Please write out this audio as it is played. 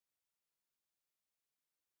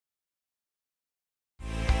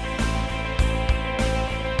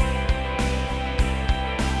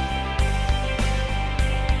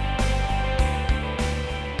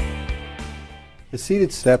The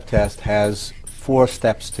seated step test has 4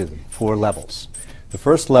 steps to them, 4 levels. The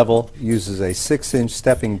first level uses a 6-inch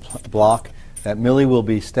stepping block that Millie will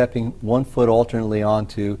be stepping 1 foot alternately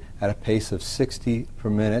onto at a pace of 60 per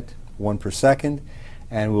minute, 1 per second,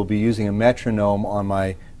 and we'll be using a metronome on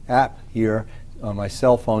my app here on my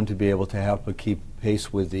cell phone to be able to help her keep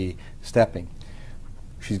pace with the stepping.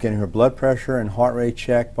 She's getting her blood pressure and heart rate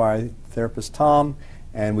checked by therapist Tom,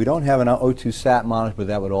 and we don't have an O2 sat monitor, but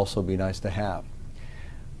that would also be nice to have.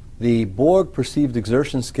 The Borg Perceived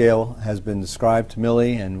Exertion Scale has been described to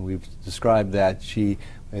Millie, and we've described that she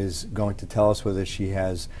is going to tell us whether she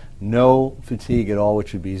has no fatigue at all,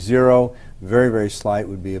 which would be 0. Very, very slight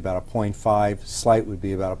would be about a 0.5. Slight would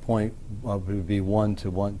be about would be 1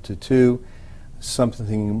 to 2.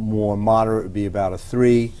 Something more moderate would be about a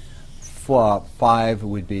 3. 5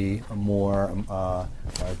 would be more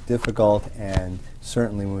difficult, and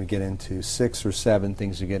certainly when we get into 6 or 7,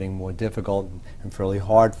 things are getting more difficult and fairly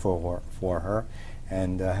hard for her,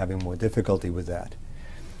 and having more difficulty with that.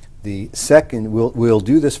 The second, we'll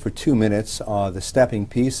do this for 2 minutes, the stepping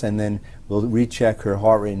piece, and then we'll recheck her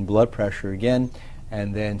heart rate and blood pressure again,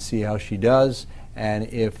 and then see how she does. And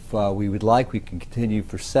if we would like, we can continue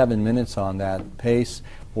for 7 minutes on that pace,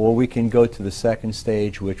 or we can go to the second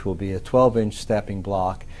stage, which will be a 12-inch stepping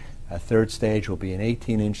block. A third stage will be an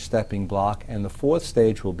 18-inch stepping block, and the fourth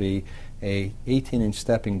stage will be a 18-inch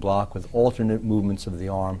stepping block with alternate movements of the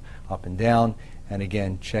arm up and down, and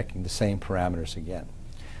again checking the same parameters again.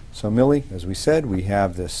 So Millie, as we said, we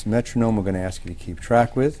have this metronome we're going to ask you to keep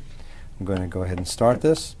track with. I'm going to go ahead and start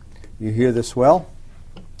this. You hear this well?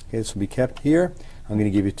 Okay, this will be kept here. I'm going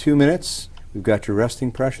to give you 2 minutes. We've got your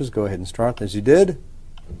resting pressures. Go ahead and start as you did.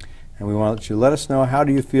 And we want you to let us know, how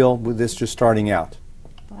do you feel with this just starting out?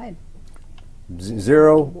 Fine.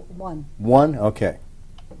 0? 1. 1? Okay.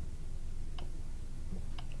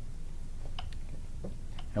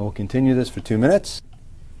 And we'll continue this for 2 minutes.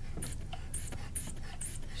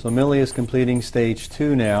 So Millie is completing stage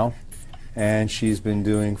 2 now, and she's been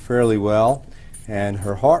doing fairly well. And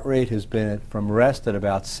her heart rate has been from rest at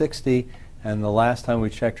about 60, and the last time we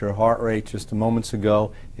checked her heart rate just moments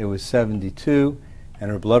ago, it was 72, and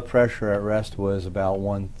her blood pressure at rest was about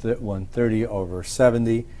 130 over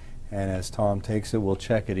 70. And as Tom takes it, we'll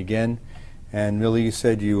check it again. And Millie, you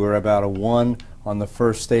said you were about a 1 on the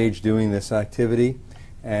first stage doing this activity,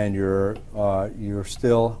 and you're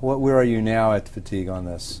still, where are you now at fatigue on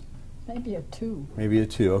this? Maybe a 2. Maybe a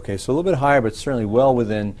 2. Okay, so a little bit higher, but certainly well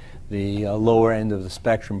within the lower end of the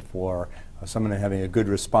spectrum for someone having a good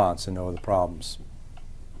response and no other problems.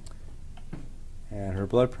 And her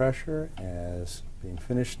blood pressure is being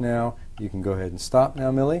finished now. You can go ahead and stop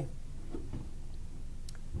now, Millie.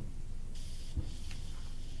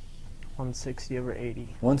 160 over 80.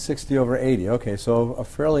 160 over 80. Okay, so a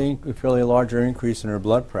fairly larger increase in her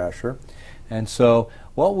blood pressure. And so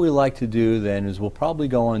what we like to do then is we'll probably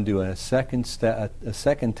go on and do a second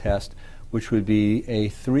test, which would be a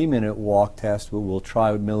 3-minute walk test, what we'll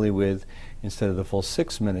try with Millie with instead of the full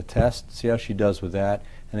 6-minute test, see how she does with that.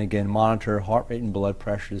 And again, monitor heart rate and blood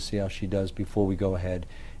pressure to see how she does before we go ahead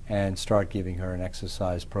and start giving her an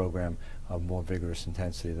exercise program of more vigorous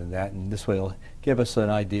intensity than that. And this way it'll give us an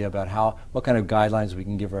idea about what kind of guidelines we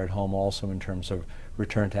can give her at home also in terms of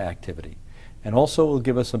return to activity. And also will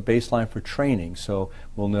give us a baseline for training, so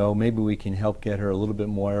we'll know maybe we can help get her a little bit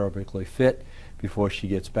more aerobically fit before she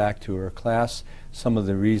gets back to her class. Some of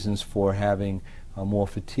the reasons for having more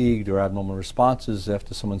fatigued or abnormal responses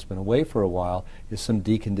after someone's been away for a while is some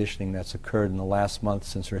deconditioning that's occurred in the last month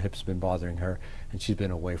since her hip's been bothering her and she's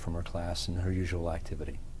been away from her class and her usual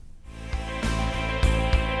activity.